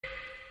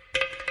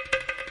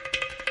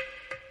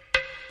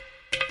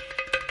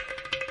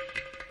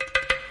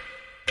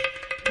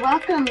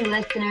Welcome,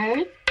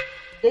 listeners.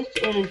 This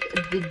is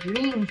the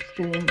Dream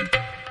Stream,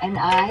 and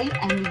I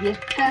am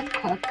Yiskah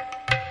Koock,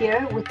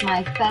 here with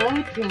my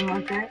fellow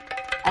dreamworker,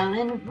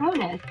 Ellen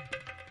Ronis.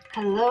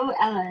 Hello,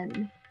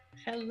 Ellen.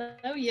 Hello,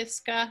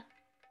 Yiskah.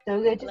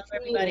 So good Hello, to see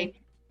everybody. you.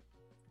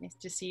 Nice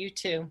to see you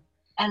too.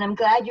 And I'm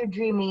glad you're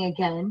dreaming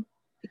again,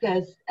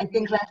 because I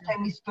think last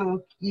time we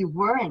spoke, you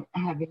weren't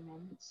having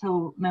them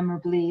so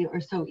memorably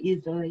or so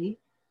easily.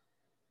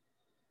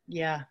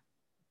 Yeah.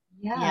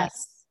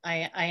 Yes,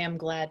 I am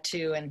glad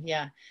too. And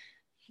yeah,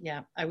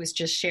 I was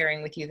just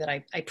sharing with you that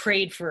I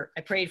prayed for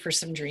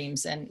some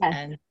dreams and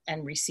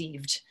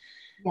received.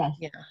 Yes.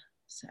 Yeah.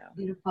 So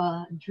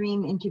beautiful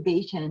dream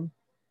incubation.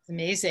 It's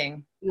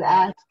amazing. You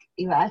ask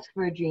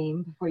for a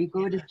dream before you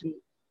go to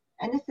sleep.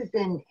 And this is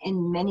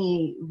in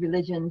many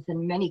religions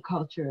and many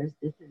cultures,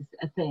 this is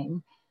a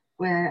thing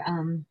where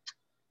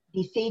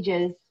the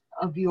sages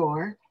of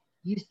yore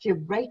used to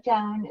write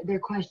down their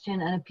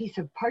question on a piece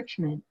of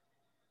parchment,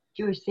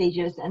 Jewish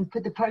sages, and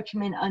put the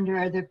parchment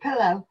under their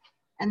pillow.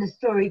 And the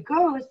story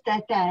goes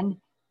that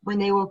then when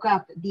they woke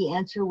up, the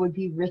answer would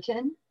be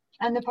written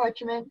on the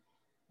parchment.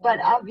 But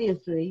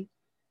obviously,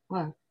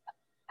 well,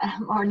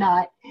 or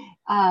not,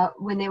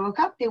 when they woke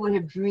up, they would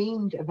have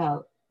dreamed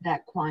about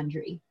that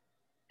quandary.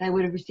 They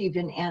would have received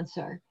an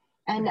answer.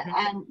 And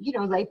you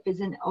know, life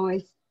isn't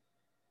always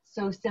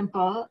so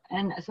simple.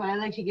 And so I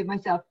like to give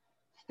myself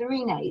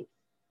 3 nights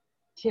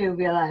to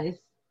realize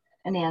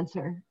an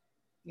answer.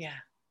 Yeah.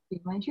 In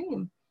my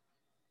dream.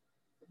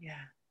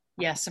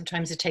 Yeah.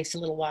 Sometimes it takes a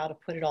little while to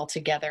put it all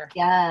together.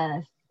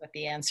 Yes. What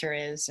the answer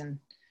is. And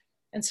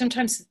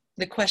sometimes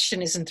the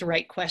question isn't the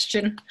right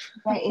question.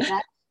 Right.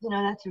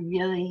 That's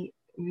really,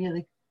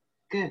 really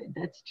good.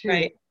 That's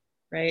true.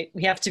 Right.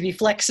 We have to be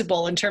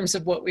flexible in terms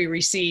of what we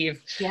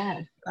receive.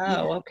 Yes.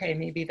 Okay.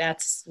 Maybe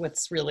that's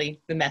what's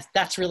really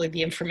that's really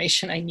the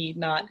information I need,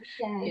 not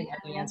the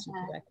answer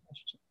to that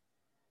question.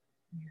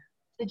 Yeah.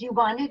 Did you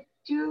want to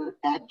do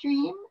that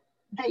dream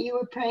that you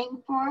were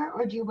praying for,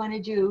 or do you want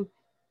to do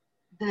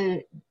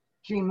the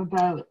dream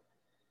about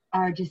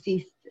our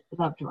deceased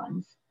loved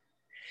ones?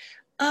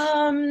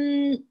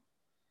 Well,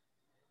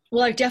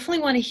 I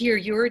definitely want to hear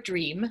your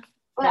dream.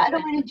 Well, I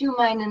don't want to do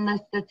mine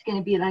unless that's going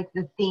to be like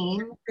the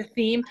theme. The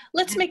theme.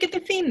 Let's make it the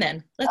theme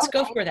then. Let's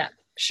go for that.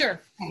 Sure.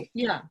 Okay.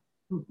 Yeah.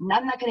 I'm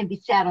not going to be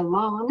sad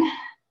alone.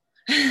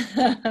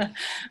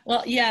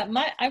 Well, yeah,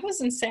 I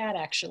wasn't sad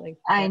actually.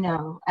 I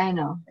know.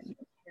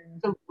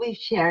 So we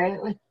share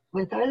it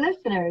with our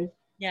listeners.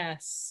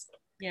 Yes.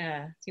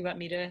 Yeah. Do you want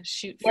me to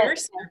shoot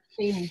first? Yes,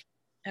 please.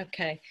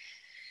 Okay.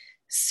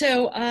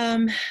 So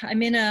I'm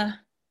in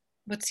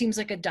what seems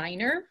like a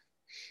diner.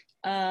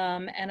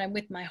 And I'm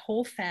with my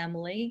whole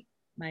family,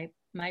 my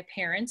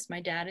parents.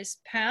 My dad is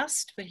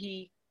passed, but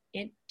he,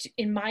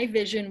 in my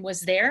vision,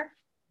 was there.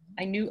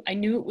 I knew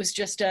it was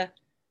just a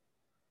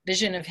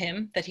vision of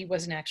him, that he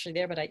wasn't actually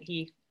there, but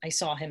I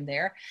saw him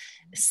there,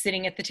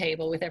 sitting at the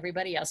table with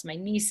everybody else. My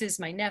nieces,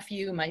 my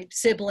nephew, my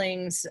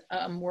siblings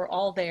were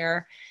all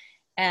there,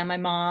 and my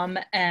mom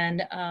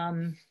and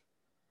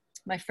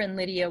my friend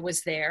Lydia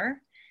was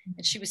there,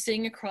 and she was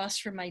sitting across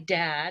from my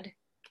dad,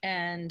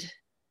 and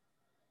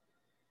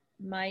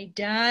my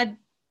dad,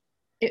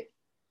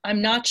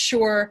 I'm not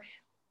sure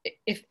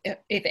if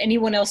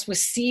anyone else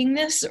was seeing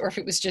this or if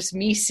it was just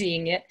me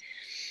seeing it.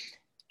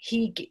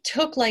 He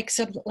took like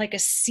a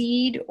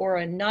seed or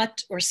a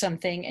nut or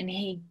something, and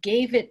he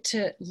gave it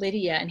to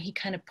Lydia, and he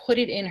kind of put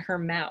it in her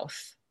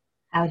mouth.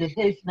 Out of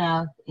his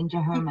mouth into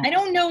her mouth. I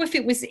don't know if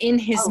it was in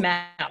his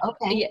mouth,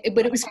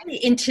 but it was very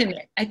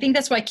intimate. I think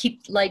that's why I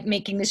keep like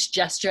making this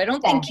gesture. I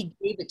don't think he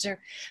gave it to her,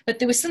 but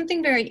there was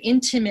something very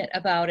intimate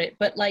about it,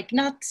 but like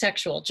not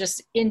sexual,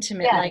 just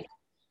intimate, like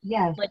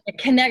a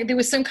connect. There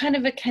was some kind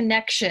of a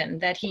connection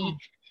that he,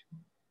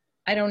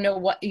 I don't know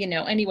what,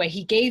 anyway,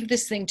 he gave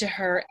this thing to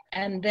her,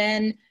 and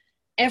then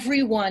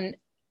everyone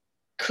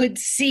could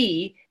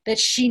see that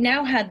she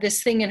now had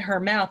this thing in her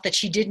mouth that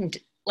she didn't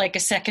like a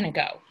second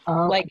ago.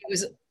 Like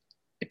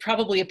it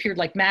probably appeared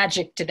like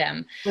magic to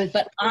them,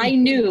 but I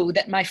knew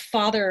that my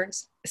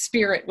father's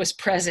spirit was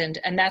present,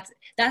 and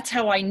that's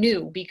how I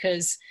knew,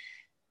 because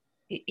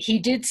he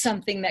did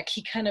something that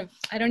he kind of,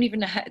 I don't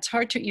even know how, it's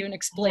hard to even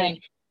explain.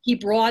 Right. He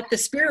brought the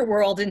spirit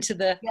world into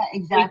the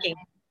waking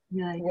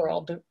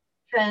world.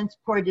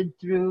 Transported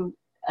through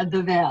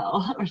the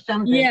veil or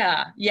something.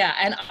 Yeah.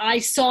 And I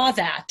saw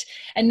that,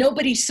 and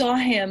nobody saw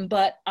him,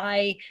 but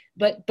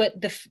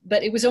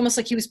it was almost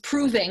like he was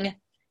proving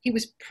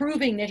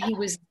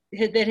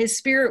that that his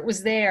spirit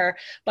was there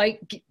by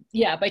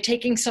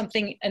taking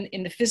something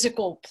in the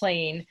physical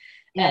plane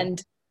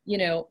and,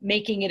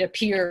 making it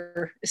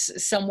appear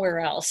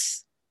somewhere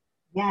else.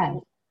 Yeah.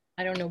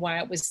 I don't know why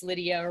it was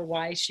Lydia or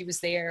why she was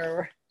there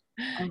or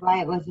why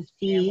it was a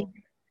seed.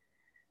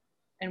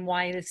 And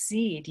why the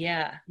seed,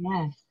 yeah.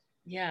 Yes.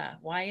 Yeah,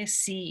 why a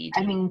seed?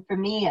 I mean, for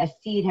me, a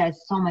seed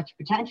has so much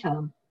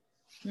potential.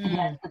 It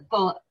has the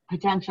full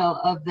potential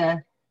of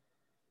the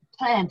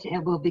plant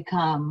it will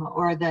become,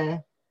 or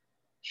the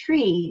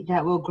tree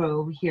that will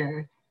grow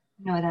here.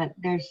 That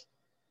there's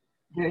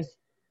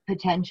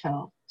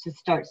potential to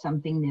start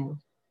something new.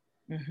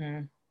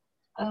 Mm-hmm.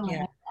 Oh, I Yeah.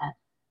 like that.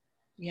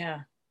 Yeah.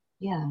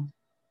 Yeah.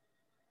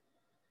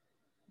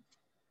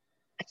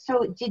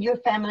 So did your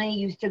family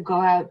used to go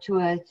out to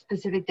a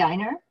specific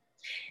diner?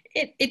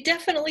 It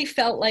definitely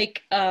felt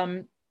like,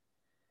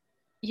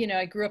 you know,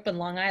 I grew up in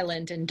Long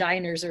Island and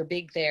diners are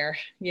big there.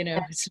 You know,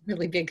 Yeah. it's a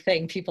really big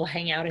thing. People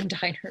hang out in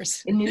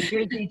diners. In New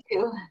Jersey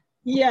too?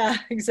 Yeah,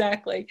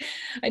 exactly.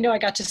 I know I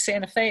got to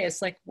Santa Fe.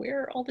 It's like,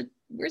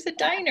 where's a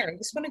diner? I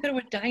just want to go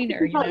to a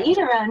diner, you People know, eat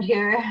around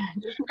here.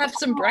 have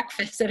some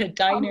breakfast at a Home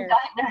diner.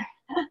 diner.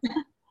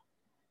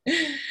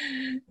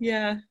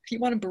 Yeah. If you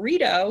want a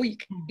burrito, you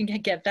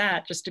can get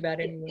that just about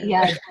anywhere,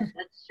 Yeah, but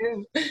that's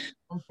true.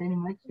 That's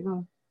in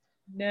Mexico.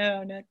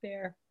 no, not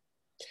there.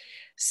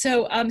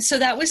 So, so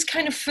that was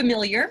kind of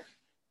familiar.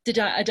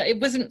 It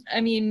wasn't, I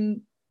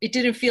mean, it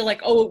didn't feel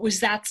like, oh, it was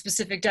that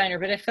specific diner,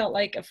 but it felt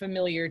like a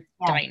familiar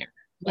Yeah, diner,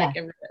 yeah, like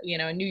a, you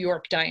know, a New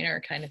York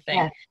diner kind of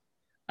thing.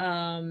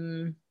 yeah,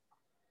 Um,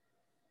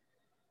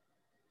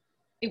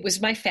 it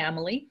was my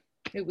family.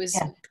 It was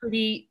yeah.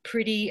 pretty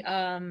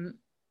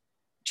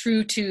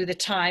true to the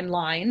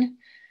timeline,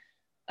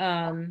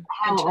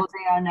 How old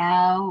they are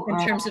now? in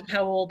terms of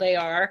how old they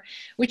are,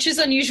 which is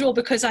unusual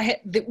because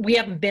we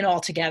haven't been all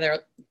together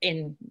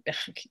in,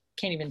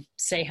 can't even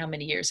say how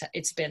many years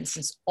it's been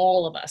since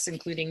all of us,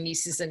 including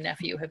nieces and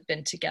nephew, have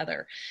been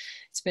together.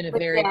 It's been a Was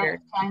very, there very a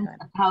long sense time.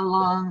 of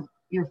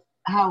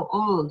how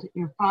old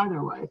your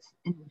father was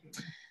in the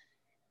dream?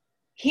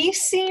 He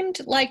seemed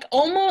like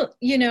almost,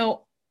 you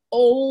know,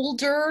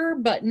 older,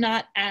 but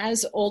not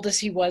as old as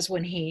he was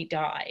when he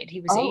died. He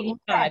was Oh,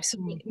 85, so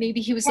interesting.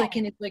 maybe he was Yeah, like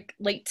in his like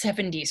late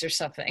 70s or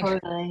something.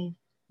 totally.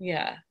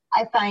 Yeah.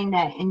 I find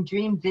that in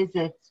dream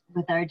visits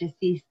with our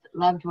deceased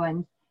loved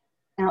ones,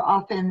 they're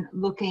often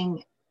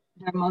looking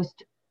their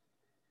most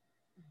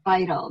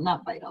vital,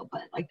 not vital,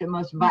 but like the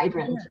most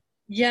vibrant.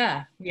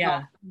 Yeah,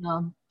 yeah. You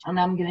know, and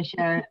I'm going to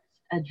share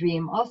a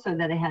dream also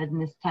that I had in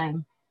this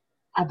time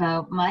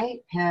about my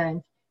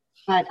parents,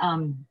 but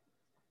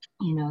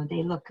you know,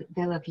 they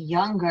look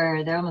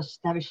younger. They almost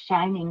have a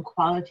shining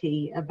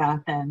quality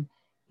about them.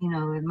 You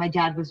know, my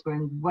dad was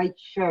wearing white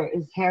shirt.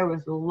 His hair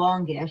was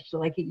longish,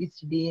 like it used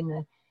to be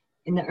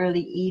in the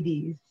early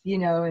 '80s. You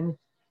know, and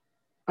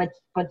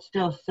but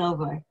still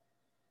silver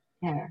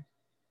hair.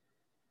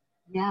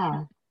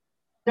 Yeah.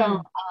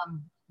 So, Hmm.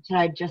 should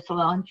I just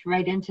launch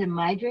right into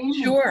my dream?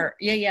 Sure.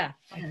 Yeah, yeah.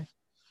 Okay.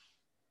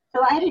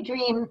 So I had a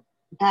dream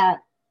that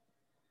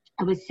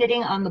I was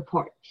sitting on the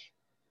porch,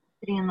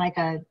 sitting in like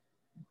a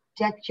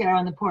deck chair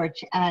on the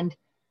porch, and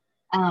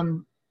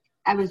um,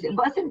 it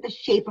wasn't the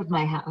shape of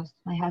my house.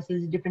 My house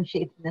is a different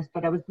shape than this,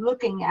 but I was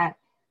looking at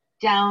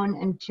down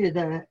into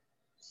the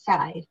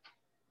side.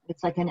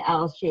 It's like an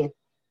L shape.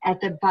 At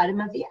the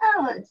bottom of the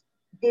L,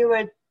 there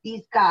were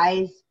these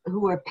guys who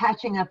were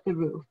patching up the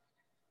roof,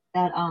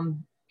 that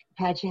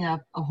patching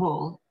up a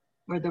hole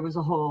where there was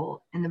a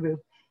hole in the roof.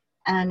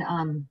 And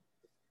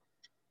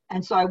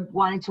so I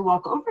wanted to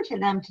walk over to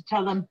them to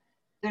tell them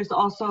there's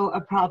also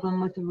a problem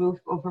with the roof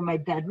over my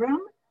bedroom,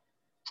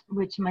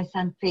 which my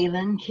son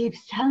Phelan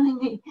keeps telling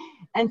me,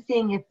 and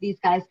seeing if these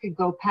guys could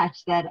go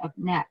patch that up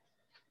next.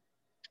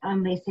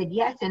 They said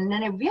yes, and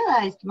then I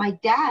realized my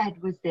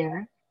dad was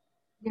there,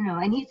 you know,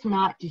 and he's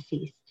not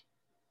deceased.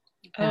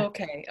 Oh,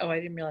 okay. Oh, I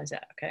didn't realize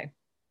that. Okay.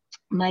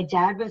 My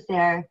dad was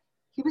there.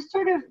 He was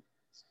sort of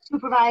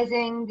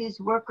supervising these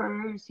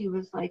workers. He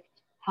was like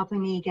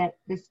helping me get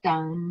this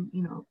done,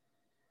 you know,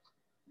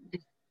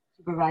 just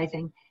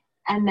supervising.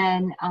 And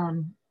then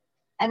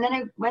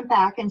I went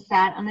back and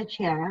sat on the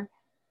chair.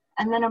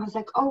 And then I was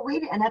like, oh,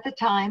 wait. And at the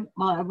time,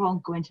 well, I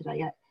won't go into that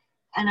yet.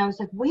 And I was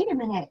like, wait a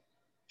minute.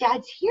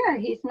 Dad's here.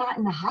 He's not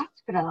in the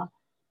hospital.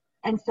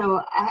 And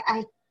so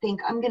I think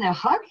I'm going to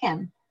hug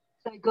him.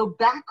 So I go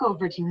back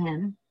over to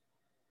him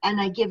and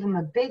I give him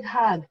a big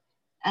hug.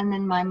 And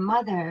then my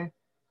mother,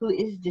 who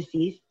is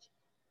deceased,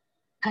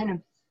 kind of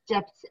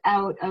steps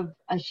out of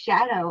a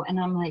shadow. And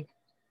I'm like,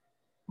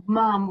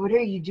 Mom, what are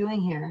you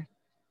doing here?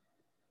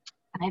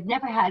 And I've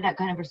never had that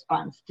kind of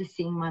response to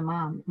seeing my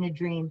mom in a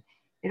dream.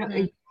 It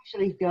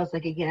actually feels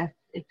like a gift.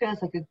 It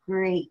feels like a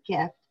great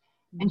gift.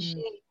 And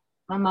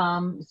my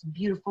mom is a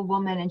beautiful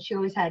woman, and she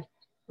always had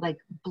like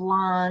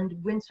blonde,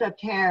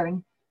 windswept hair,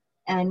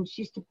 and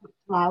she used to put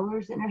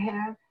flowers in her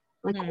hair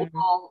like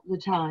all the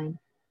time.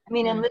 I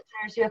mean, and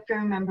listeners, you have to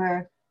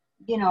remember,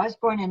 you know, I was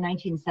born in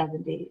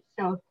 1970,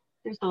 so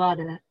there's a lot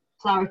of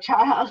flower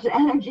child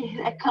energy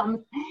that comes,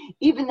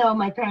 even though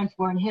my parents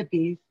weren't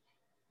hippies,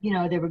 you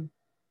know, they were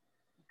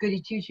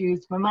goody two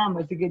shoes. My mom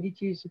was a goody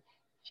two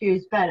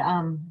shoes, but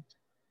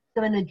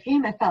so in the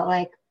dream, I felt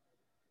like,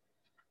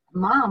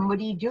 Mom, what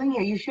are you doing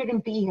here? You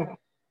shouldn't be here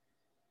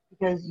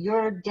because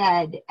you're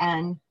dead.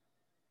 And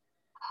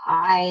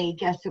I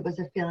guess it was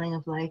a feeling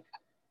of like,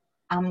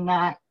 I'm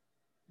not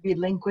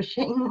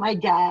relinquishing my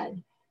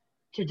dad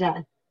to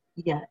death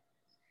yet.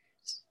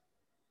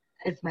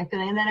 It's my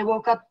feeling. And then I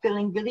woke up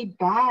feeling really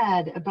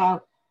bad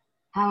about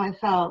how I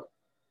felt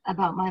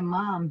about my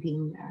mom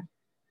being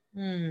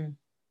there.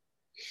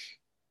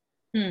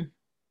 Hmm. Hmm.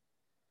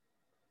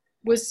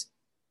 Was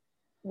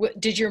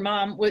did your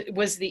mom,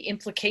 was the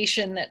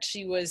implication that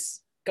she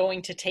was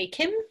going to take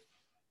him?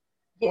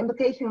 The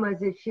implication was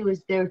that she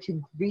was there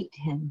to greet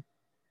him.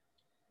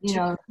 You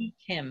know, greet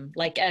him,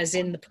 like as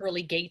in the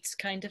pearly gates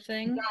kind of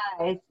thing?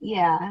 dies,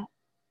 yeah.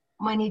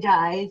 When he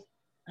dies,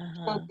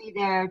 Uh-huh. she'll be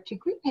there to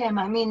greet him.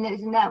 I mean,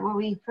 isn't that what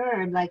we've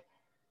heard? Like,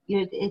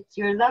 it's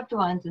your loved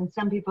ones, and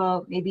some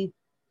people maybe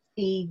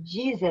see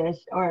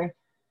Jesus or,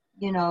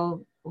 you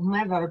know,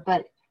 whomever,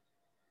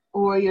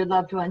 or your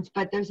loved ones.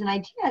 But there's an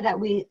idea that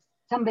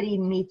somebody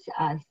meets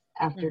us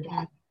after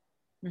death.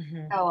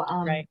 So,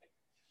 Right.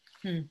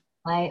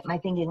 my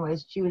thinking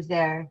was she was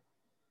there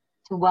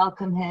to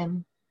welcome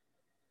him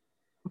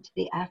to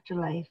the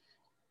afterlife.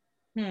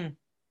 And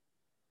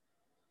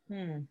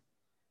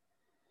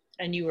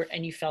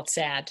you felt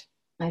sad.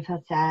 I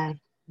felt sad.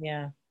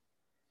 Yeah.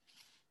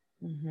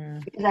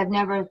 Because I've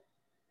never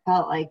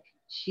felt like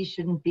she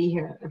shouldn't be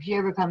here. If she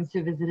ever comes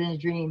to visit in a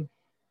dream,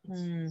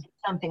 it's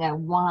something I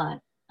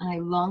want. I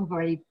long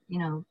for, you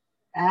know,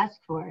 ask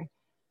for.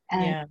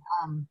 And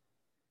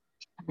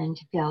and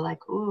to feel like,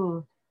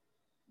 ooh,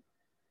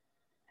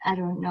 I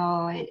don't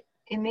know.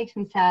 It makes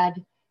me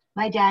sad.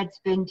 My dad's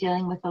been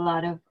dealing with a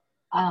lot of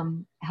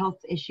health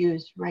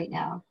issues right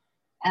now.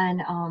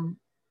 And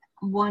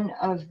one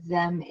of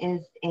them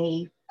is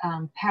a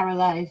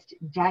paralyzed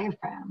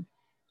diaphragm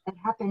that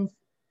happens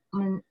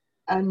on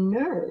a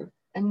nerve.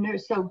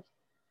 So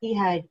he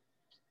had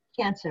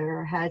cancer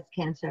or has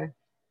cancer.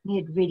 He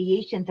had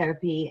radiation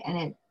therapy and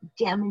it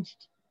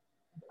damaged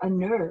a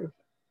nerve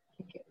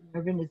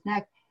in his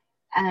neck.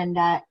 And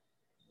that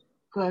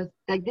goes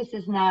like, this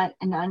is not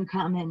an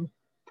uncommon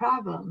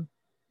problem.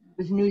 It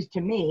was news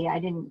to me. I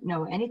didn't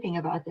know anything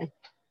about this.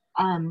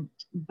 So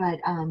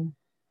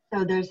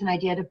there's an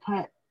idea to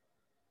put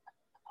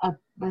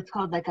what's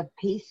called like a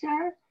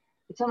pacer.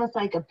 It's almost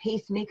like a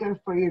pacemaker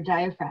for your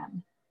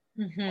diaphragm.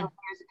 So if there's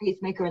a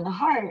pacemaker in the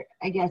heart,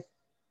 I guess,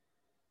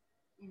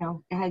 you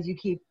know, as you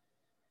keep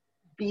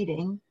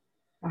beating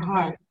the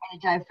heart,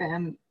 and a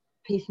diaphragm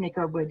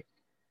pacemaker would,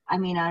 I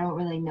mean, I don't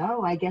really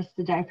know. I guess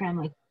the diaphragm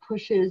like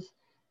pushes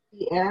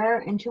the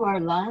air into our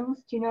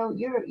lungs. Do you know,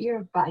 you're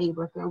a body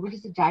worker. What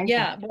is the diaphragm?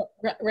 Yeah, well,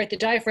 right. The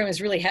diaphragm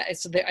is really,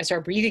 it's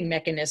our breathing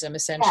mechanism,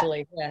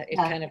 essentially. It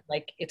kind of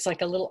like, it's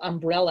like a little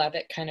umbrella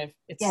that kind of,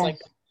 it's like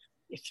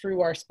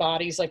through our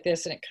bodies like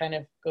this, and it kind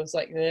of goes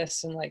like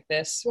this and like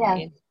this when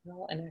we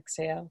inhale and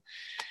exhale.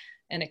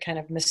 And it kind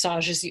of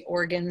massages the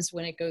organs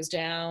when it goes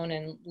down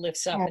and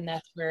lifts up. And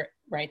that's where,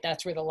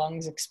 that's where the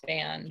lungs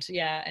expand.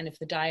 Yeah. And if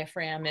the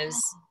diaphragm is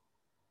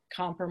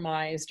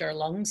compromised, our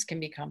lungs can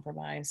be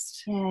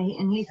compromised. Yeah,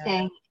 and he's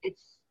saying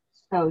it's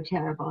so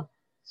terrible.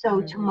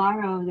 So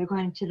tomorrow they're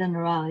going to the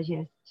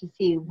neurologist to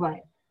see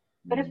what.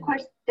 But of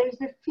course, there's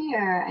a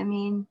fear. I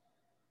mean,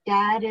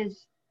 Dad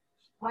is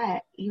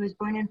what? He was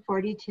born in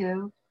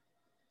 42.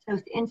 So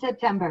in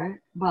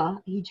September,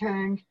 well, he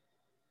turned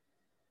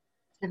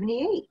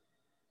 78.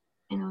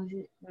 You know,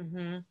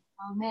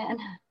 oh man.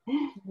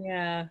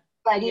 Yeah.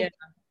 But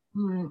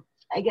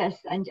I guess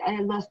I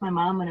lost my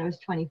mom when I was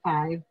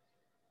 25.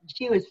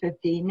 She was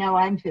 50. Now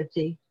I'm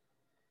 50.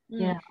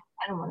 Yeah,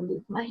 I don't want to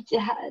lose my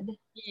dad.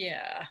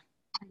 Yeah.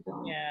 I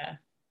don't. Yeah.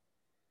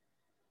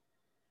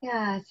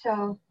 Yeah,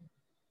 so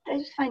I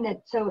just find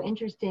that so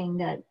interesting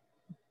that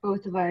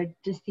both of our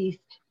deceased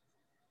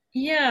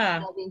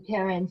loving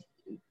parents,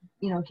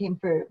 you know, came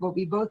for what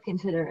we both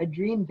consider a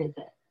dream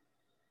visit.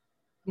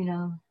 You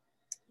know?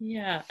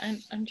 Yeah,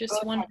 I'm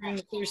just wondering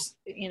if there's,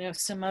 you know,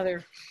 some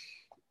other.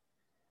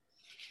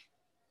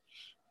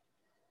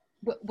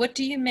 What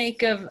do you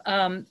make of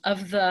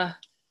the?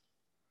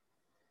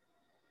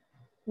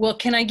 Well,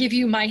 can I give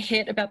you my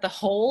hit about the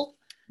hole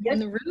in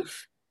the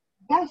roof?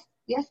 Yes.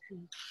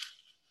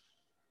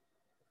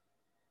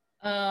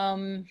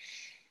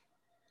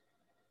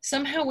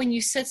 Somehow when you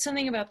said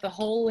something about the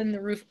hole in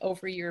the roof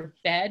over your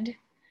bed,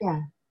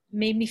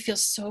 made me feel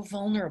so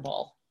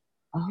vulnerable.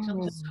 I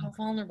felt so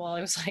vulnerable.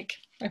 I was like,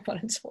 I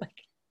wanted to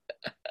like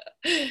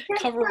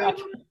cover up.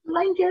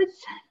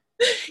 Blankets.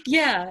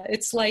 Yeah,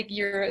 it's like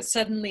you're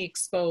suddenly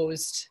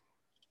exposed.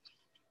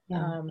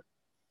 And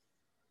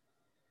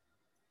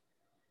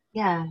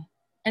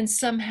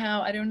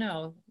somehow, I don't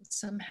know,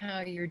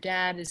 somehow your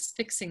dad is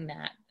fixing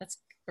that.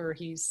 Or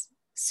he's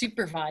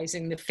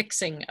supervising the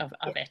fixing of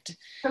it.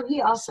 So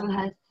he also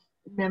has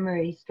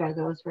memory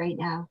struggles right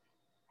now.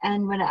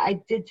 And when I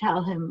did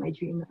tell him my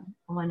dream,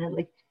 I wanted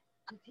like,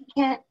 because he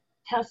can't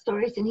tell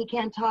stories and he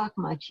can't talk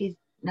much. He's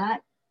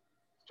not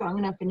strong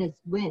enough in his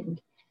wind.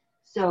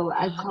 So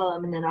I call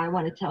him and then I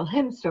want to tell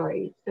him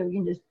stories. So we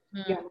can just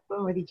get on the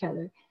phone with each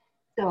other.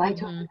 So I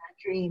told him that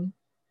dream.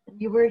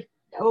 You were,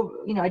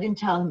 you know, I didn't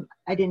tell him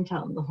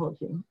the whole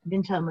dream. I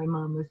didn't tell him my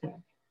mom was there.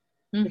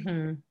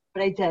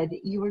 But I said,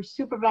 you were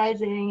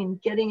supervising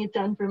and getting it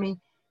done for me.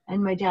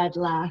 And my dad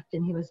laughed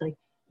and he was like,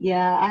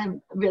 yeah,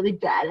 I'm really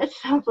bad at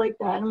stuff like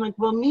that. I'm like,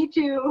 well, me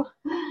too.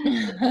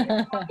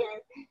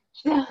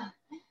 But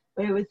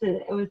it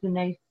was a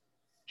nice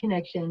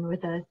connection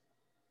with us.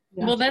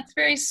 Yeah. Well, that's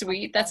very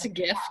sweet. That's a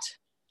gift.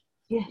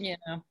 Yeah. You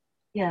know.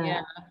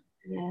 Yeah.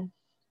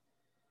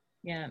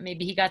 Yeah.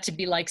 Maybe he got to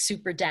be like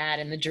super dad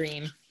in the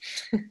dream.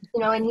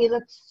 And he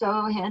looked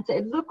so handsome.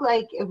 It looked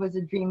like it was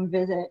a dream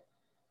visit.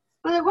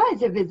 Well, it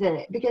was a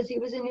visit because he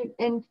was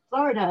in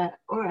Florida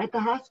or at the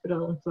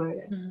hospital in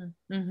Florida.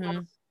 Mm-hmm. Mm-hmm.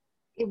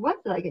 It was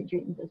like a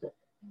dream visit.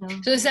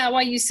 So is that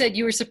why you said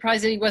you were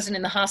surprised that he wasn't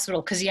in the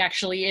hospital? Because he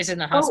actually is in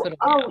the Oh, hospital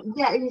now.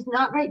 yeah, he's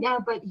not right now,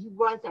 but he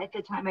was at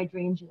the time I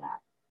dreamed that.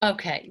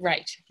 Okay,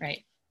 right.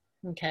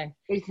 Okay.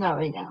 He's not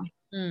right now.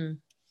 Mm.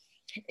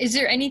 Is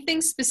there anything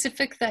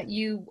specific that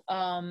you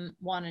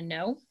want to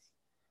know?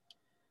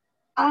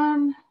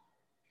 I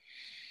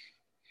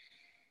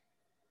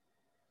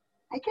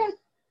guess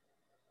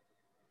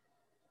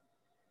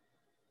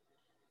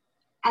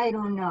I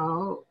don't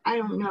know.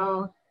 I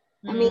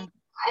mean,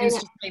 it was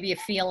just maybe a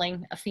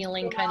feeling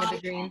kind of a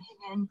dream.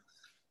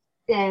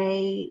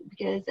 Say,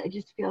 because I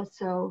just feel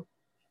so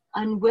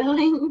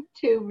unwilling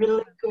to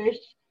relinquish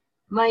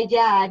my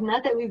dad.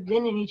 Not that we've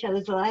been in each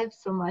other's lives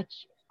so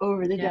much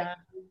over the decades,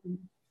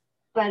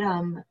 but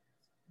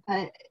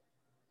I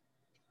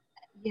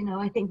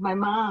think my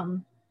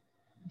mom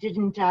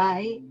didn't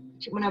die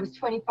when I was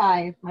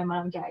 25. My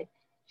mom died.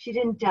 She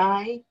didn't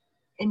die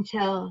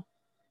until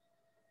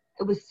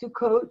it was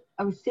Sukkot.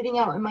 I was sitting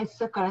out in my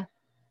sukkah,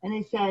 and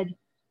I said,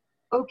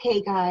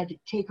 "Okay, God,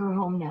 take her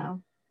home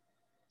now."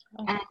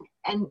 Oh.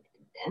 And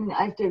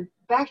I have to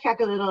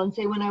backtrack a little and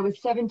say, when I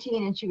was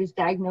 17 and she was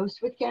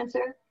diagnosed with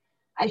cancer,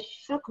 I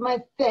shook my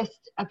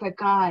fist up at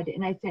God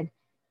and I said,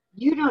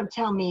 "You don't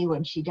tell me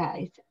when she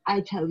dies. I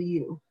tell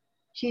you.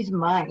 She's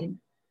mine."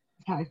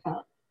 That's how I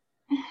felt.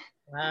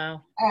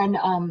 Wow. And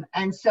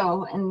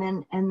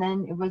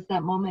then it was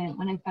that moment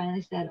when I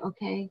finally said,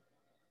 "Okay,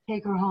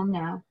 take her home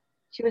now."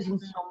 She was in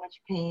so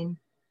much pain.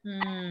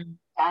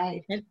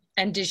 Died.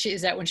 And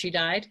is that when she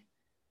died?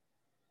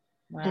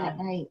 Wow. That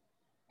night.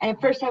 And at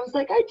first I was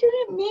like, I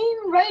didn't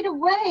mean right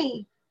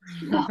away.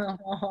 And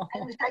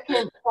the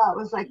second thought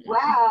was like,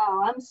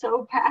 wow, I'm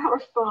so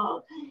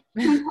powerful.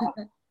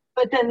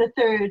 But then the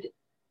third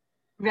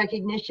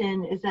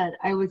recognition is that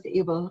I was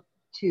able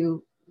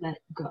to let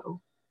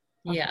go.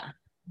 Yeah.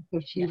 So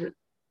she was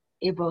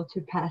able to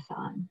pass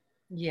on.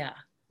 Yeah.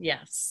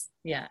 Yes.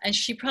 Yeah. And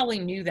she probably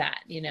knew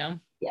that, Yeah.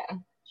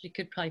 She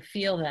could probably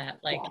feel that.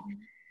 Like,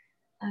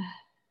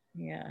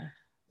 yeah.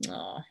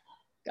 Oh,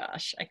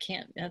 gosh. I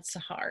can't. That's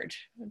hard.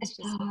 It's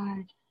just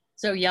hard.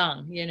 So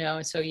young,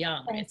 so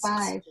young.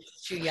 25.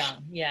 It's too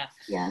young. Yeah.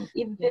 Yeah.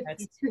 Even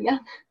 50 is too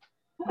young.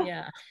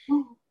 Yeah.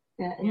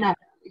 Yeah. Not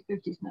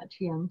 50 is not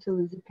too young to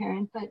lose a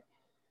parent, but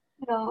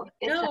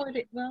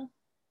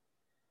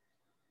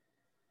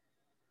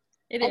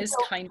it is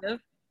kind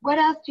of. What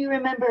else do you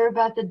remember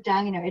about the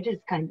diner? It is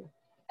kind of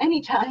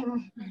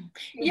anytime.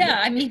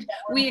 Yeah, I mean,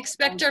 we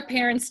expect our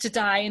parents to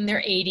die in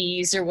their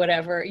 80s or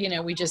whatever. We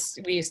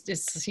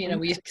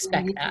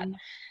expect that.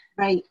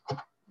 Right.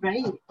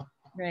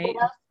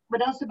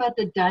 What else about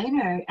the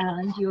diner,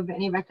 Ellen? Do you have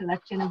any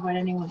recollection of what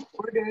anyone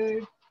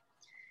ordered?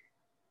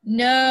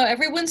 No,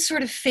 everyone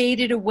sort of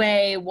faded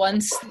away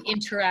once the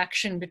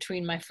interaction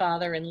between my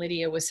father and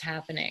Lydia was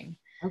happening.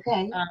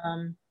 Okay.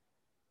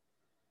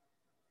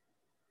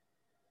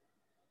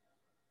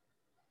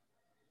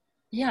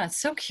 Yeah,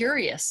 it's so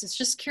curious. It's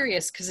just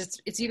curious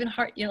because it's even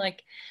hard,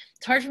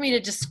 it's hard for me to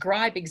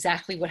describe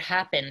exactly what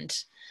happened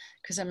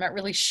because I'm not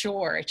really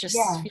sure. It just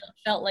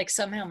felt like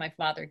somehow my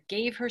father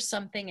gave her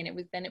something and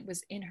it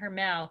was in her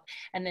mouth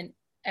and then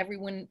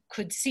everyone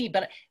could see.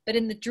 But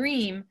in the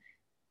dream,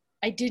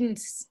 I didn't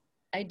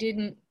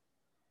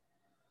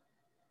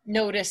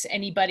notice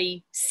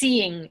anybody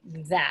seeing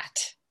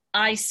that.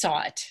 I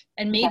saw it.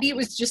 And maybe it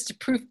was just a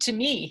proof to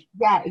me.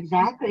 Yeah,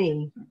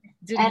 exactly.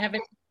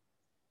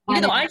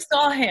 Even though I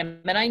saw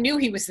him and I knew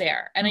he was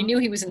there and I knew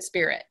he was in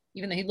spirit,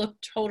 even though he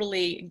looked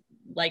totally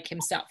like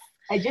himself.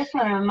 I just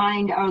want to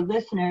remind our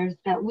listeners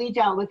that we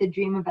dealt with a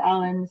dream of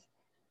Ellen's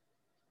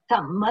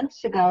some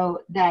months ago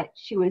that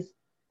she was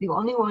the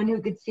only one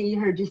who could see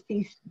her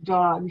deceased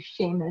dog,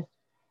 Seamus.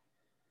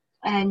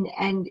 And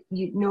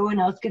no one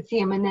else could see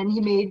him. And then he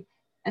made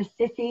a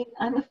sissy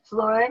on the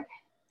floor.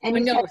 And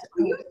he said,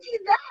 "Do you see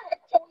that?"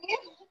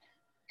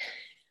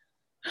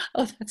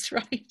 Oh, that's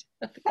right.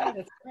 God,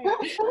 that's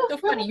right. So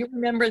funny. You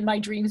remember my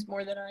dreams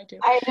more than I do.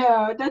 I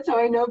know. That's how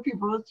I know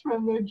people. It's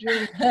from their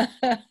dreams.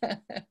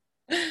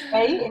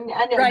 Right?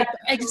 Right.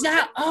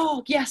 Exactly.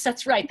 Oh, yes,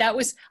 that's right. I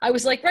was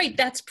like, right,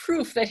 that's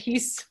proof that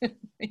he's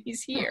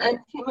here. And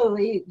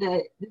similarly,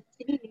 the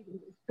seed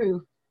is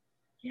proof.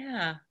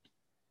 Yeah.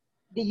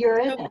 The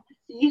urine and the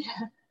seed.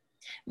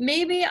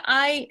 Maybe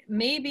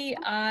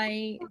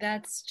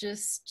that's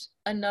just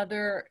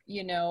another,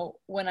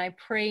 when I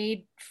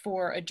prayed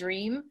for a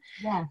dream,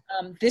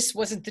 this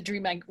wasn't the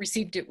dream I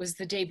received, it was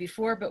the day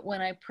before, but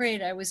when I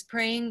prayed, I was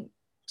praying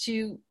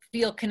to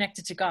feel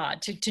connected to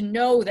God, to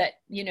know that,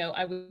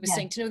 I was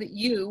saying, to know that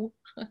you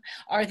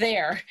are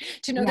there,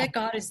 to know that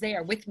God is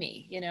there with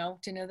me,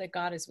 to know that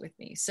God is with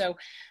me. So,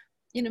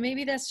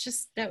 maybe that's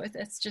just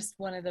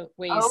one of the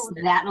ways. Oh,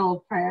 that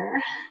old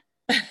prayer.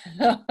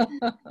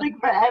 Like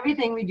for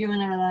everything we do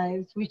in our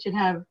lives, we should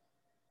have,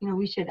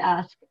 we should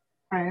ask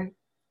for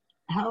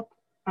help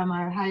from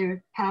our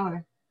higher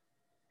power.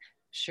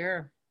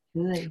 Sure.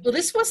 Good. Well,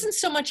 this wasn't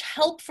so much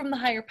help from the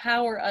higher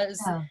power as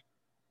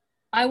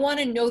I want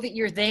to know that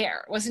you're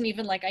there. It wasn't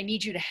even like, I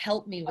need you to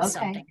help me with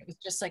something. It was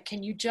just like,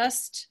 can you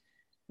just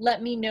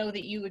let me know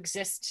that you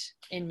exist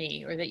in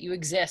me, or that you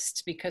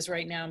exist, because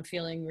right now I'm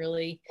feeling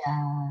really,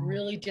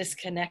 really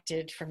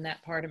disconnected from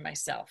that part of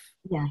myself.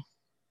 Yes.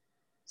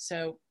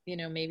 So, you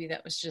know, maybe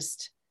that was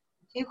just.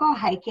 Do you go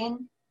hiking?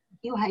 Do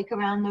you hike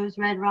around those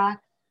red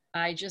rocks?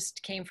 I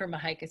just came from a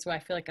hike. It's why I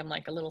feel like I'm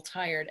like a little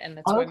tired, and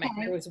that's why my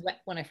hair was wet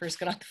when I first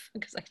got on the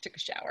phone, because I took a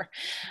shower.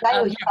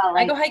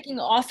 I go hiking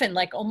often,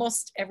 like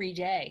almost every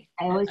day.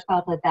 I always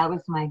felt that that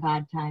was my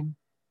God time.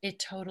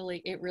 It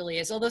really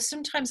is. Although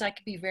sometimes I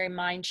could be very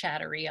mind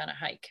chattery on a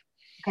hike.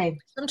 Okay.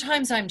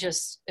 Sometimes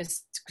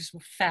it's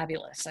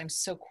fabulous. I'm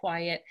so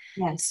quiet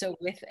and so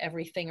with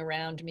everything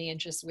around me and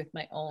just with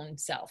my own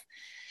self.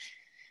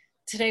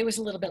 Today was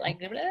a little bit like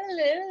monkey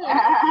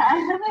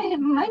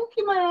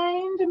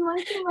mind.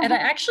 And I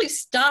actually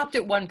stopped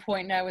at one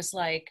point and I was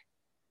like,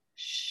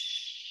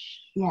 shh.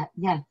 Yeah.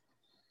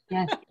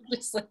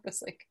 Just like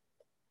this, like,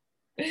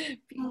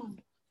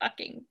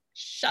 fucking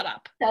shut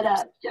up.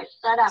 Just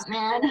shut up,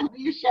 man.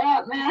 You shut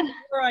up, man.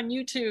 We're on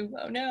YouTube.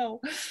 Oh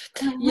no.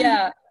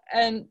 Yeah.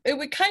 And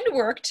it kind of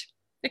worked.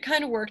 It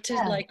kind of worked to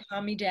like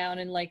calm me down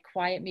and like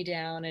quiet me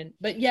down.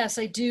 But yes,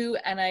 I do.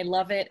 And I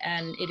love it.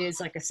 And it is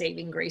like a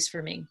saving grace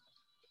for me,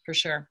 for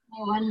sure.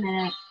 1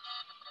 minute.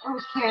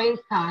 Okay,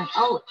 fine.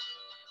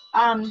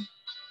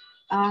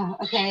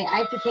 Okay. I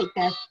have to take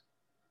this.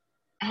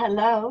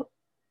 Hello.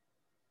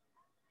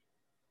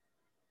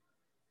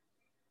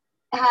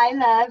 Hi,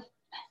 love.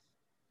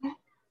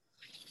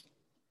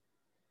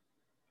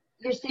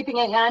 You're sleeping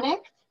at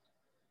Yannick?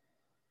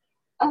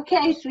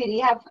 Okay, sweetie.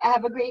 Have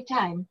a great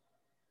time.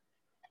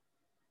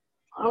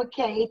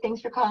 Okay,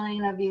 thanks for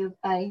calling. Love you.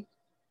 Bye.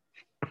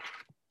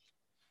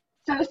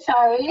 So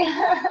sorry.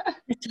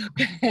 It's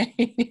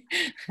okay.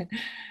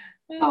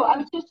 Oh, I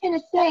was just going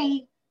to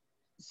say,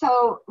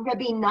 so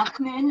Rabbi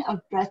Nachman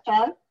of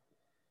Breslov,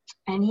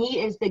 and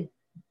he is the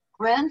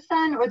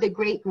grandson or the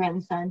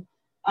great-grandson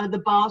of the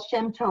Baal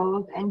Shem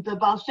Tov, and the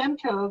Baal Shem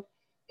Tov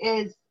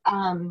is,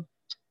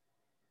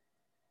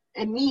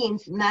 it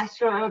means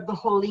master of the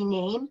holy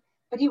name,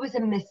 but he was a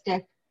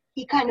mystic.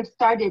 He kind of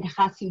started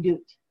Hasidut,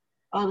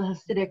 all the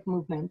Hasidic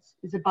movements,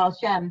 is a Baal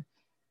Shem.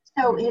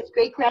 So his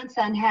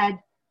great-grandson had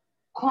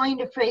coined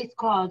a phrase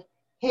called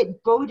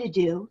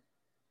Hitbodedut,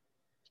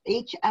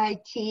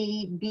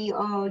 Hitbodut,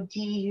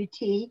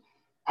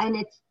 and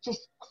it's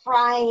just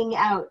crying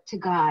out to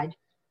God.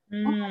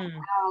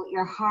 Out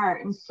your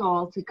heart and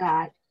soul to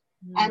God.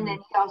 And then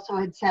he also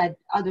had said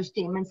other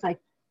statements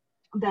like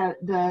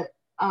the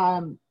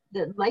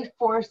life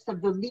force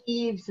of the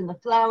leaves and the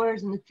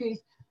flowers and the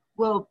trees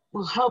will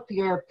help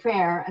your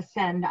prayer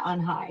ascend on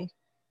high.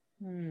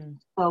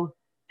 So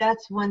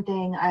that's one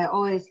thing I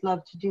always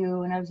loved to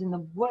do when I was in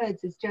the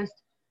woods, is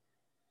just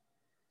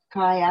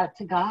cry out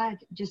to God,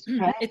 just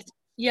pray.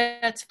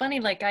 It's funny,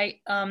 like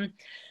I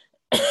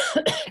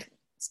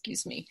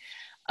excuse me,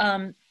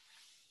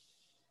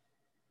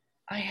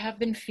 I have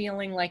been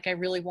feeling like I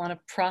really want to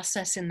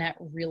process in that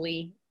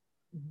really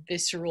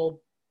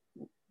visceral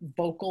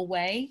vocal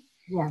way.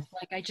 Yeah.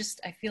 Like I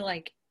feel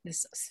like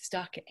this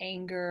stuck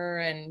anger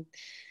and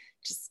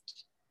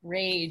just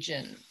rage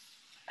and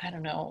I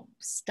don't know,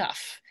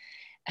 stuff.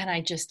 And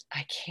I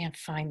can't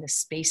find the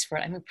space for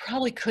it. I mean,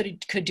 probably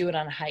could do it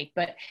on a hike,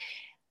 but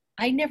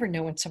I never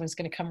know when someone's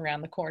going to come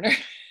around the corner.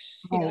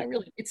 You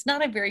know, it's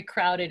not a very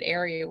crowded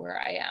area where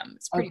I am.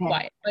 It's pretty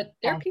quiet, but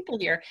there are people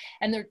here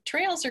and their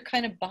trails are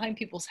kind of behind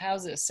people's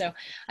houses. So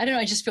I don't know.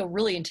 I just feel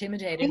really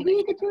intimidated. Maybe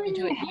you could do it in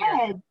your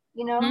head,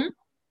 you know?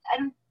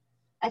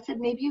 I said,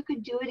 maybe you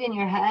could do it in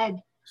your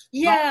head.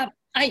 Yeah,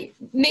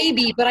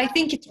 maybe, but I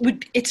think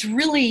it's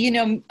really, you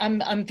know,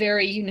 I'm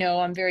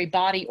very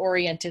body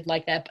oriented,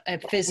 like that, a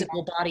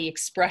physical body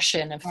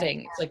expression of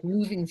things, like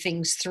moving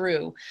things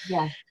through.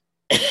 Yeah.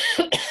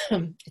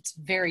 It's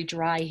very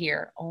dry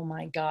here. Oh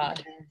my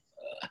God.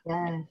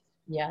 Yes.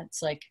 Yeah,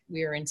 it's like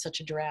we're in such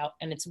a drought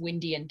and it's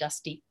windy and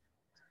dusty.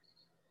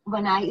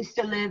 When I used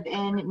to live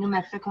in New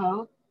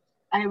Mexico,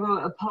 I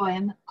wrote a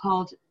poem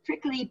called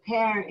Prickly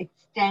Pear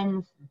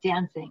Extends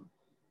Dancing.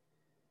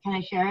 Can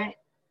I share it?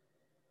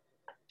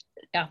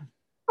 Yeah.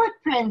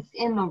 Footprints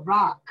in the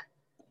rock,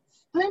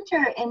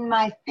 splinter in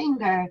my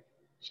finger,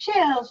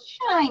 chill,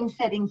 shine,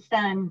 setting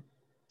sun,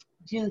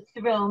 do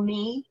thrill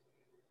me.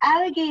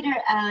 Alligator,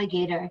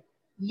 alligator,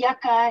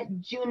 yucca,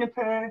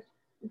 juniper,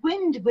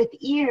 wind with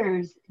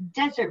ears,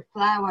 desert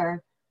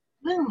flower,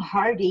 bloom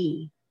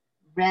hardy,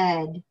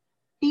 red.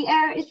 The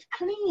air is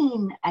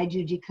clean, I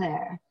do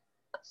declare.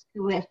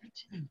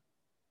 Swift.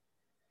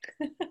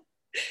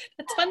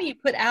 That's funny you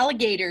put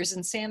alligators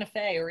in Santa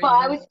Fe. Well,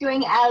 I was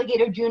doing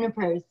alligator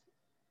junipers.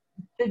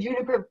 The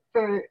juniper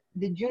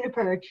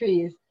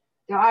trees.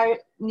 There are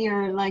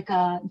near like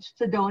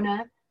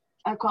Sedona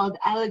are called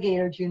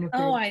alligator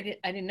junipers. Oh, I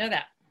didn't know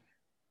that.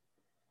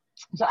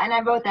 So, and I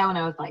wrote that when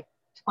I was like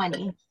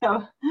 20.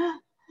 So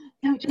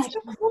No It's so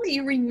judgment. cool that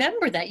you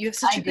remember that. You have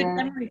such I a good do.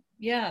 memory.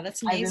 Yeah,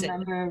 that's I amazing.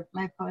 remember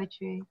my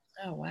poetry.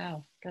 Oh,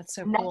 wow. That's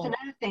so And that's cool.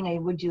 another thing I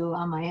would do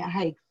on my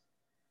hikes,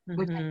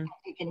 which I Mm-hmm. can't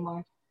take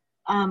anymore,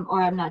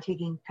 or I'm not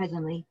taking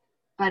presently.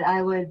 But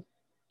I would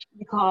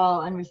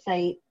recall and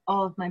recite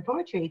all of my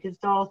poetry because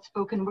it's all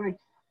spoken word.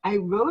 I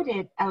wrote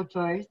it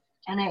outdoors,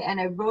 and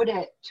I wrote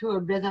it to a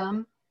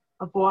rhythm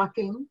of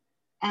walking,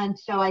 and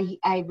so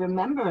I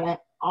remember it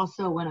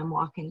also when I'm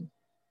walking.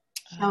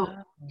 So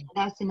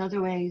that's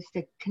another way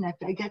to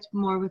connect. I guess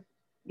more with,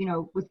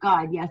 with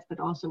God, yes, but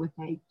also with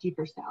my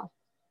deeper self.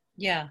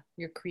 Yeah,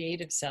 your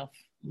creative self.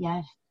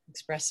 Yes,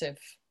 Expressive.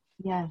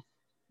 yes.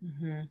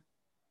 Mm-hmm.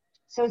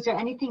 So is there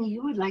anything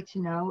you would like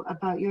to know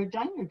about your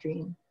diner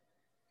dream?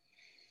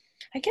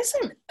 I guess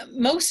I'm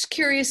most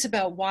curious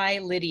about why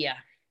Lydia.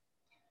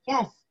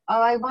 Yes.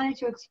 Oh, I wanted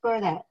to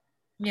explore that.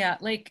 Yeah,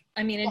 like,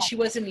 I mean, and Yeah. she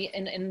was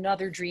in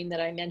another dream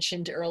that I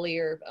mentioned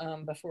earlier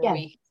before Yes.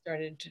 we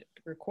started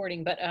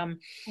recording. But,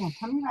 Yeah.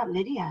 Tell me about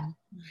Lydia.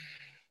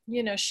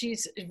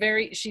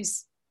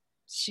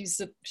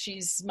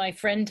 she's my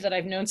friend that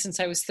I've known since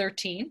I was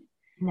 13.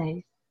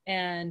 Nice.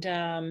 And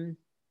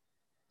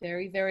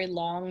very, very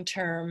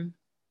long-term,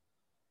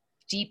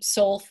 deep,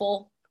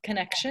 soulful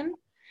connection.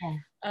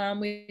 Yeah.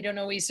 We don't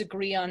always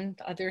agree on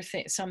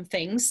some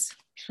things.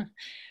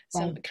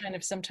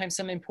 Right. Sometimes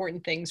some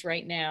important things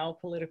right now,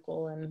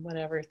 political and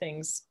whatever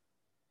things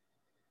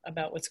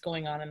about what's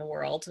going on in the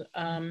world.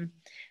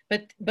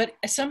 But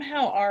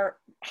somehow our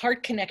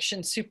heart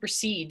connection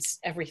supersedes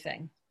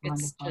everything.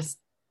 Wonderful.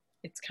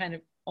 It's kind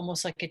of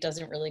almost like it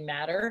doesn't really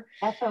matter.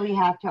 That's what we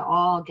have to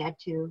all get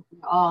to. We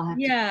all have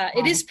to Yeah, it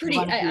have is if we pretty.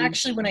 want to be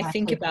Actually, when I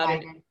think naturally about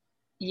it, provided.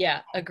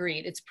 yeah,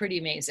 agreed. It's pretty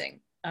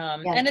amazing.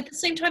 Yes. And at the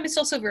same time, it's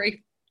also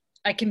very.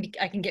 I can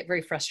get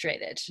very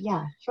frustrated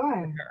Yeah. with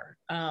Sure. her.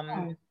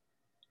 Sure.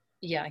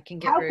 Yeah, I can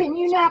get How very can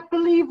you frustrated. not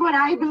believe what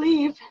I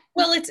believe?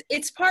 Well,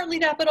 it's partly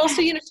that, but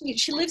also,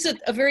 she lives a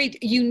very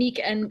unique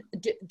and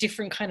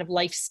different kind of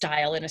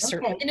lifestyle in a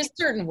Okay.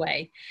 certain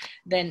way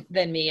than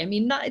me. I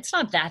mean, it's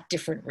not that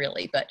different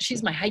really, but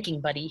she's my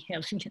hiking buddy,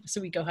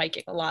 so we go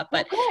hiking a lot.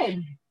 Oh,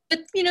 good.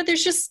 But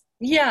there's just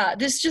I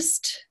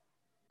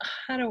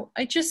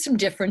just some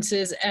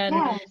differences and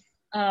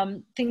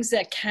Yes. things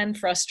that can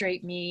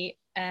frustrate me,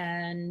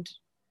 and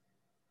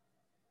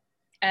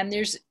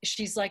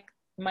she's like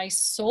my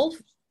soul.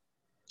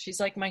 She's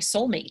like my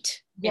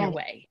soulmate in a Yes.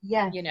 way.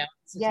 Yes.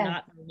 It's Yes.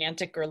 not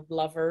romantic or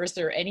lovers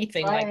or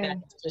anything like that.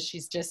 Sure.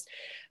 She's just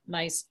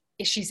my,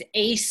 she's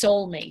a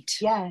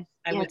soulmate. Yes.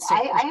 I Yes. would say.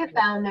 I have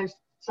found there's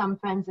some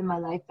friends in my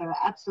life that are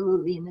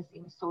absolutely in the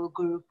same soul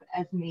group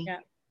as me. Yeah.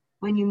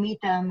 When you meet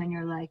them and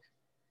you're like,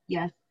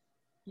 yes,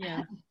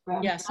 Yeah.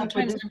 I'm Yeah. stuck with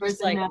Sometimes this I'm just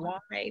person like,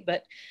 now.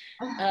 but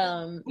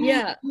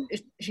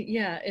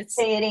it's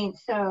Say it ain't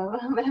so.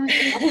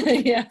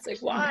 yeah, it's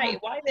like why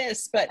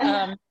this, but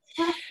and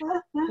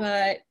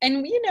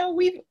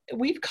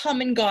we've come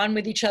and gone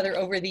with each other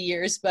over the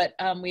years, but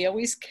we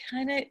always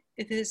it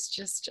is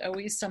just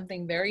always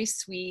something very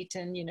sweet,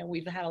 and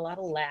we've had a lot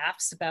of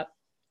laughs about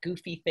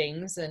goofy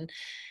things, and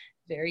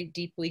very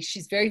deeply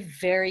she's very,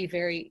 very,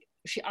 very,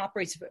 she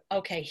operates,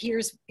 okay,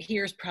 here's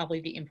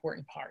probably the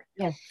important part.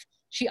 Yes.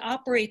 She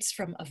operates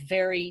from a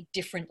very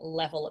different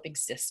level of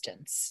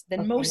existence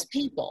than Okay. most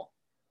people.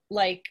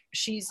 Like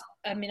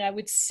I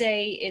would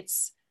say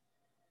it's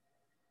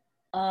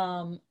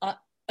a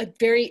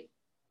very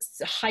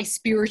high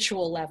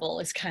spiritual level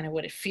is kind of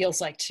what it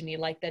feels like to me,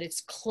 like that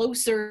it's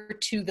closer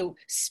to the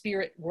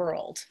spirit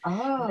world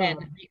than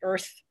the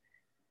earth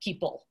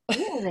people.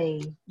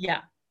 Really?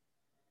 Yeah.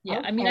 Okay.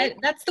 I mean,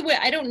 that's the way.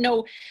 I don't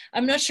know,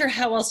 I'm not sure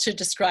how else to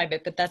describe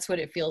it, but that's what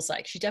it feels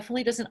like. She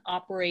definitely doesn't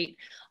operate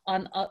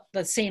on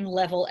the same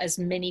level as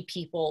many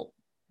people.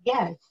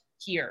 Yes.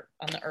 Here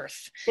on the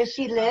earth. Does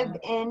she live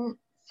in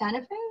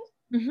Santa Fe?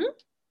 Mm-hmm.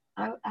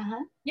 Oh,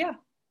 yeah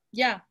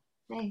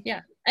nice.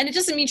 Yeah, and it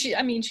doesn't mean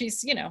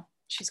she's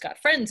she's got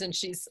friends, and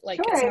she's like,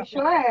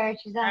 sure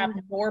she's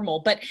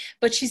abnormal, but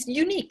she's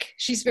unique.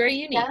 She's very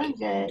unique.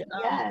 Talented.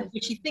 Yes. The way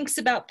she thinks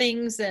about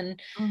things,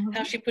 and Mm-hmm.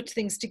 how she puts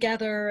things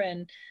together,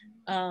 and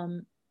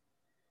her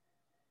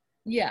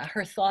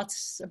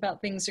thoughts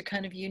about things are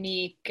kind of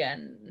unique.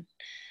 And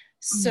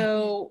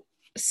so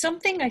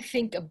something I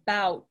think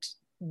about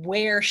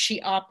where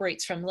she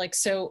operates from, like,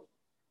 so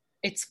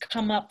it's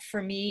come up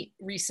for me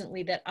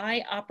recently that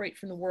I operate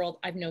from the world,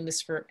 I've known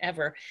this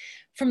forever,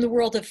 from the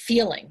world of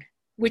feeling,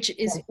 which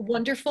is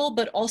wonderful,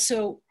 but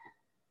also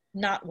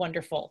not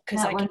wonderful,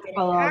 because I can get attached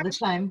all the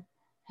time.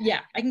 Yeah,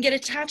 I can get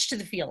attached to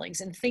the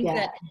feelings and think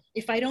that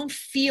if I don't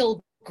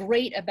feel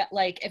great about,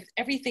 like, if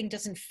everything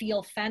doesn't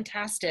feel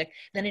fantastic,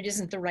 then it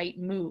isn't the right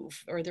move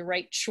or the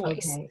right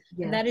choice. Okay.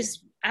 Yes. And that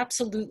is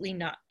absolutely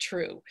not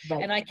true.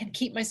 Right. And I can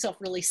keep myself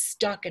really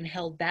stuck and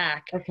held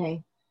back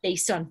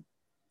based on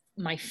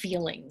my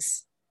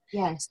feelings.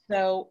 Yes.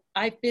 So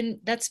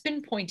that's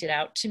been pointed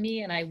out to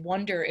me, and I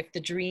wonder if the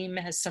dream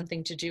has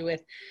something to do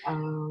with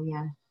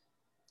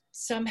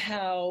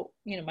somehow,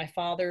 my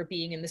father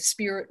being in the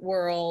spirit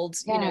world,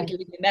 Yes.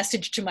 giving a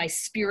message to my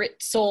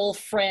spirit soul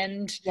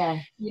friend,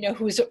 Yes.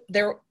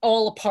 they're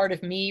all a part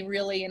of me,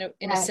 really, in a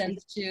Yeah,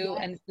 sense too. yes,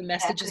 And the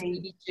message is exactly.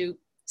 maybe to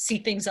see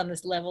things on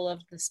this level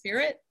of the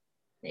spirit,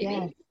 maybe.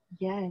 Yes,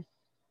 yes.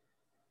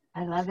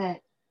 I love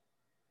it.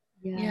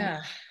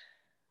 Yeah.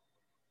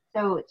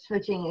 So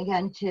switching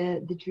again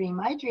to the dream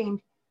I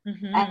dreamed,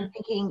 Mm-hmm. I'm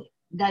thinking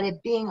that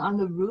it being on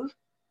the roof,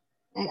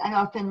 I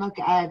often look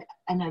at,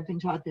 and I've been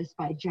taught this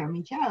by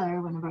Jeremy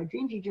Taylor, one of our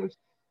dream teachers,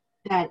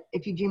 that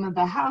if you dream of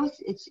a house,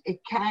 it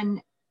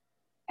can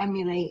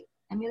emulate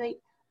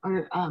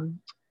or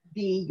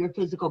be your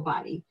physical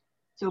body.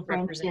 So for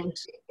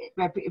instance,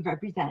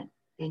 represent,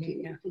 thank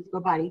you, your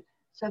physical body.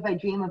 So if I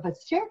dream of a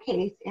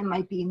staircase, it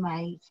might be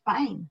my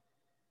spine.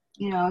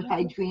 If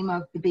I dream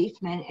of the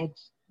basement,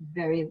 it's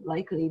very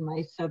likely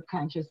my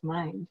subconscious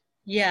mind.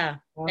 Yeah.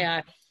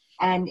 Yeah.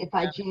 And if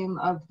I dream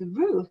of the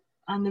roof,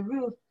 on the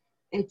roof,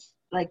 it's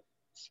like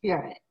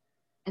spirit.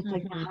 It's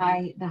like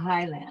the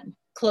highland.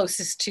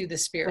 Closest to the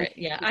spirit.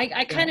 Yeah.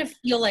 I kind of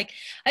feel like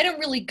I don't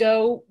really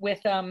go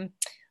with,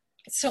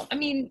 so, I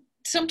mean,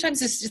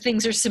 sometimes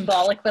things are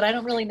symbolic, but I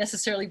don't really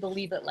necessarily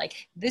believe that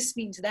like this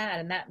means that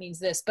and that means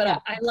this,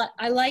 but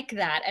I like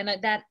that. And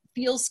that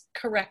feels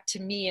correct to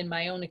me in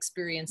my own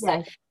experience,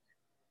 that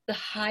the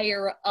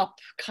higher up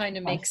kind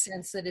of makes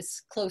sense, that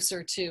it's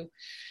closer to,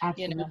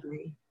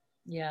 Absolutely.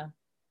 Yeah.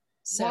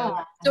 So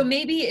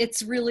maybe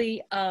it's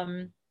really,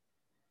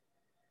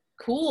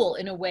 cool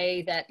in a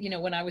way that,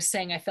 when I was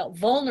saying I felt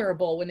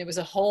vulnerable when there was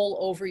a hole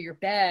over your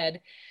bed,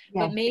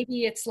 but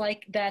maybe it's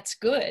like, that's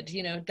good,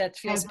 that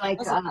feels like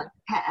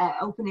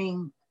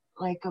opening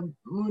like a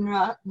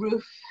moon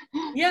roof.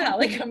 Yeah,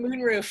 like a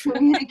moon roof.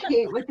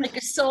 Communicate with like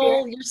a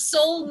soul, your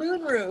soul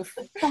moon roof.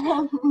 That's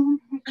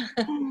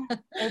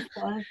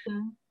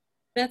awesome.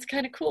 That's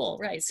kind of cool,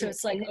 right? So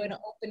it's like an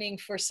opening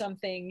for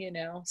something,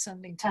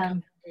 something to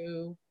come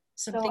through,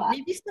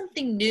 maybe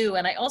something new.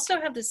 And I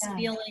also have this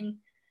feeling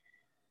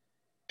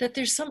that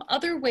there's some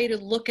other way to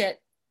look at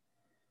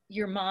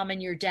your mom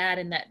and your dad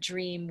in that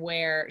dream,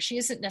 where she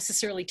isn't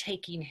necessarily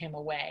taking him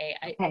away.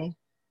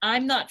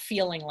 I'm not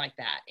feeling like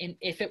that. In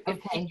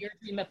your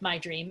dream of my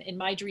dream, in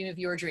my dream of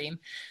your dream,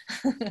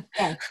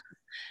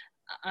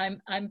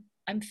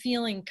 I'm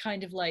feeling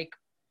kind of like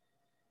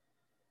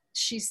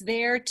she's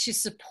there to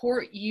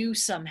support you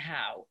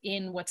somehow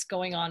in what's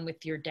going on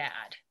with your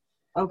dad.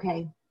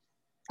 Okay.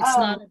 It's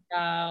not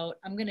about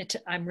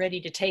I'm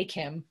ready to take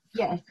him.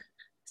 Yes.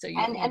 So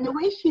and the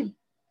way she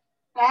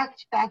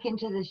backed back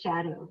into the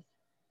shadows,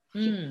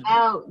 she came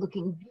out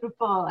looking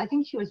beautiful. I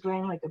think she was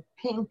wearing like a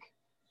pink,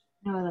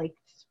 like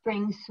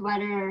spring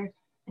sweater,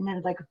 and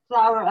then like a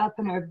flower up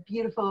in her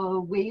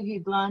beautiful wavy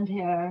blonde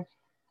hair.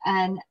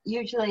 And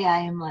usually I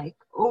am like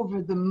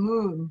over the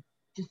moon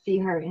to see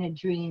her in a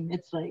dream.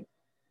 It's like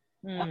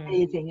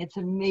amazing. It's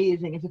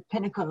amazing. It's a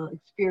pinnacle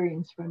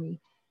experience for me.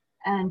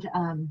 And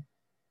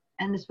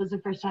this was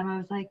the first time I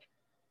was like,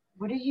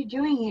 what are you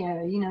doing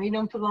here? You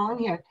don't belong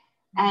here.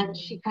 And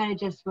she kind of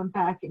just went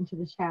back into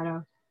the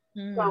shadow.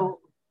 So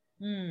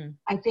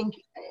I think,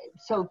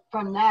 so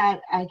from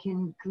that, I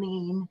can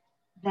glean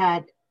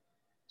that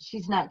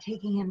she's not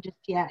taking him just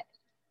yet,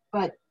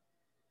 but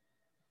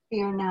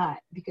fear not,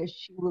 because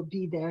she will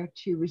be there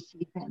to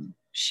receive him.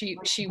 She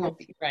will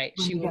be, right.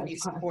 She will be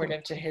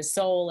supportive to his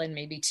soul, and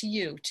maybe to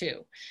you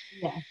too.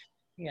 Yes.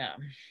 Yeah.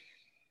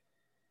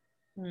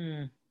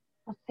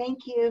 Well,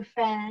 thank you,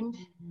 friend.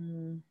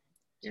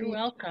 You're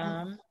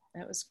welcome.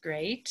 That was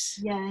great.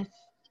 Yes.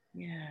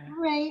 Yeah.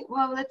 All right.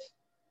 Well, let's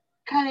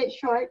cut it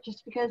short,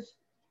 just because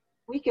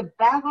we could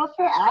babble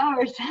for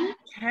hours. We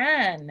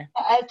can.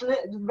 As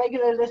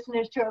regular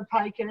listeners to our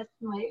podcast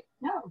might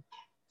know.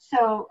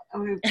 So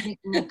we're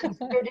making a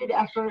concerted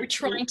effort. We're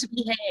trying to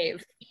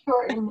behave.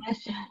 Shorten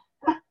this.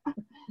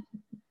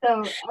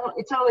 So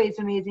it's always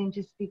amazing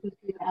to speak with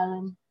you,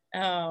 Ellen.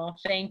 Oh,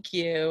 thank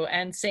you.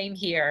 And same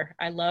here.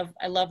 I love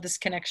this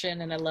connection,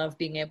 and I love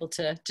being able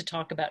to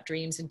talk about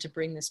dreams and to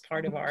bring this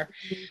part of our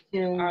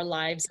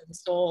lives and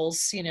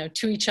souls,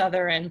 to each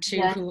other and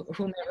to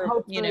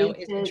whomever,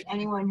 to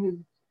anyone who's,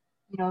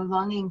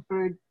 longing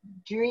for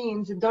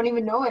dreams and don't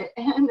even know it,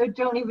 and they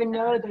don't even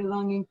know they're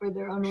longing for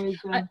their own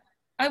wisdom.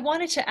 I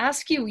wanted to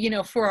ask you,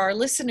 for our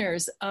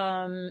listeners,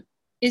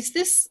 is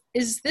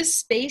this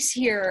space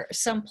here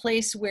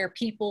someplace where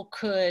people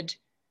could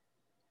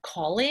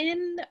call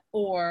in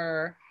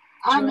or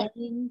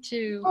join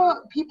to?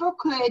 Well, people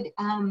could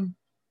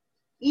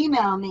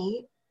email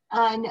me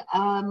on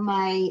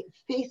my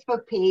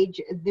Facebook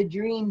page, The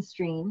Dream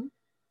Stream.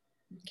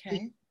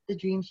 Okay. The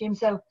Dream Stream.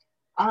 So,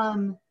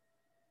 and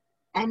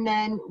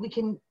then we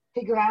can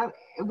figure out,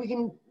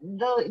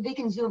 they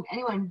can Zoom,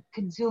 anyone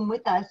could Zoom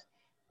with us.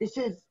 This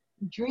is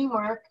dream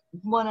work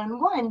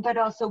one-on-one, but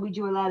also we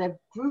do a lot of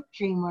group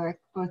dream work,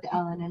 both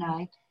Ellen and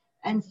I.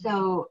 And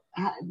so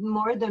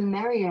more the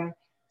merrier.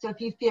 So if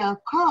you feel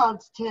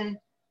called to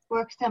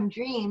work some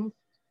dreams,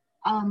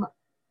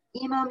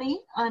 email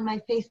me on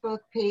my Facebook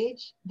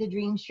page, The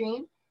Dream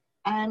Stream,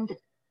 and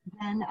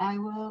then I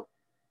will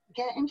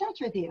get in touch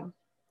with you.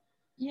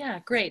 Yeah,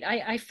 great.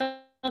 I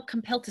felt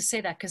compelled to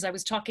say that because I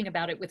was talking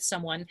about it with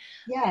someone,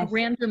 Yes.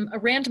 a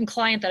random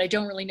client that I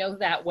don't really know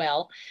that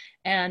well.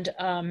 And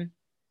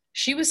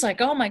she was like,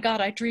 "Oh my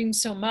God, I dream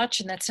so much,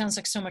 and that sounds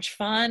like so much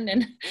fun."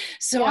 And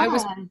so Yeah.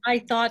 I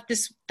thought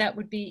that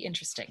would be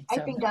interesting. I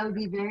So think that would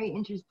be very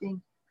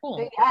interesting. cool.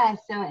 So yeah,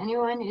 so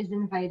anyone is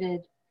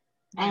invited.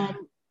 Yeah.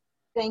 And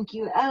thank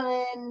you,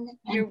 Ellen.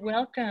 You're And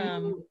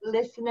welcome.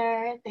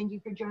 listener, thank you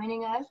for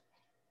joining us.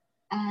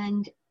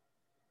 And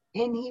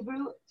in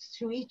Hebrew,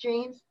 sweet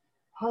dreams,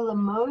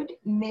 holamod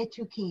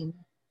metukim.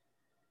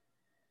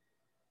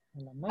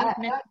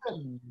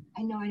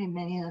 I know it in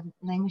many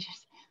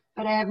languages,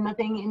 but I have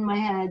nothing in my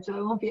head, so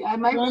I won't be. I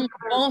might bon,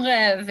 remember. bon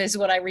rêve is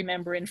what I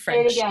remember in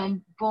French. Say it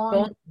again. Bon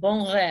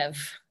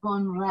rêve.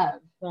 Bon rêve.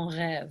 Bon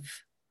rêve.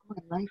 Oh,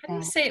 I like How do you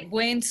that. say it?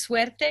 Buen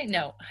suerte?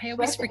 No, I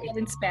always Suerte. forget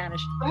in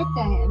Spanish.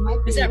 Suerte. It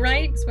might be. Is that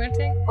right?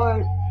 Suerte?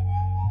 Or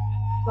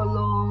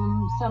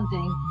Shalom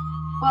something.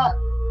 Well,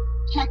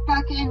 check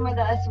back in with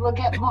us. We'll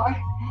get more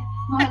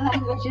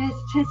languages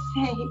to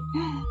say.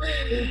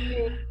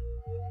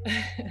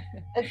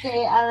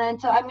 Okay, Alan.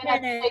 So I'm gonna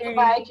have to say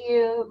goodbye to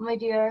you, my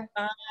dear.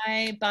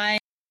 Bye. Bye.